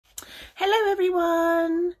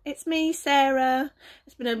everyone, it's me, Sarah.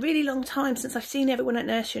 It's been a really long time since I've seen everyone at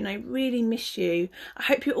nursery and I really miss you. I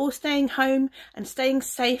hope you're all staying home and staying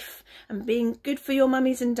safe and being good for your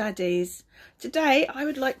mummies and daddies. Today I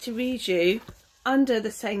would like to read you Under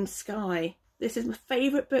the Same Sky. This is my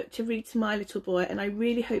favourite book to read to my little boy and I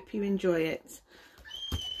really hope you enjoy it.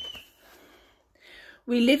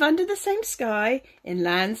 We live under the same sky in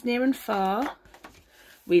lands near and far.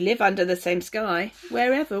 We live under the same sky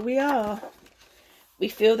wherever we are. We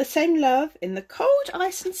feel the same love in the cold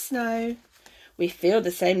ice and snow. We feel the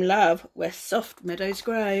same love where soft meadows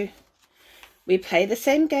grow. We play the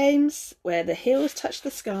same games where the hills touch the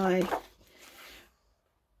sky.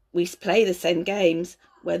 We play the same games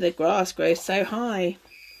where the grass grows so high.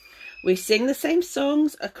 We sing the same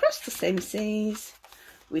songs across the same seas.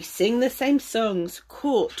 We sing the same songs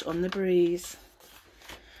caught on the breeze.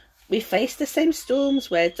 We face the same storms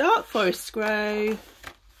where dark forests grow.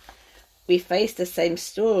 We face the same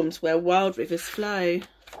storms where wild rivers flow.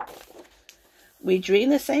 We dream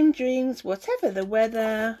the same dreams whatever the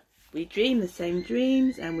weather. We dream the same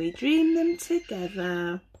dreams and we dream them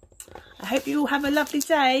together. I hope you all have a lovely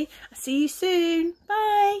day. I'll see you soon.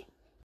 Bye.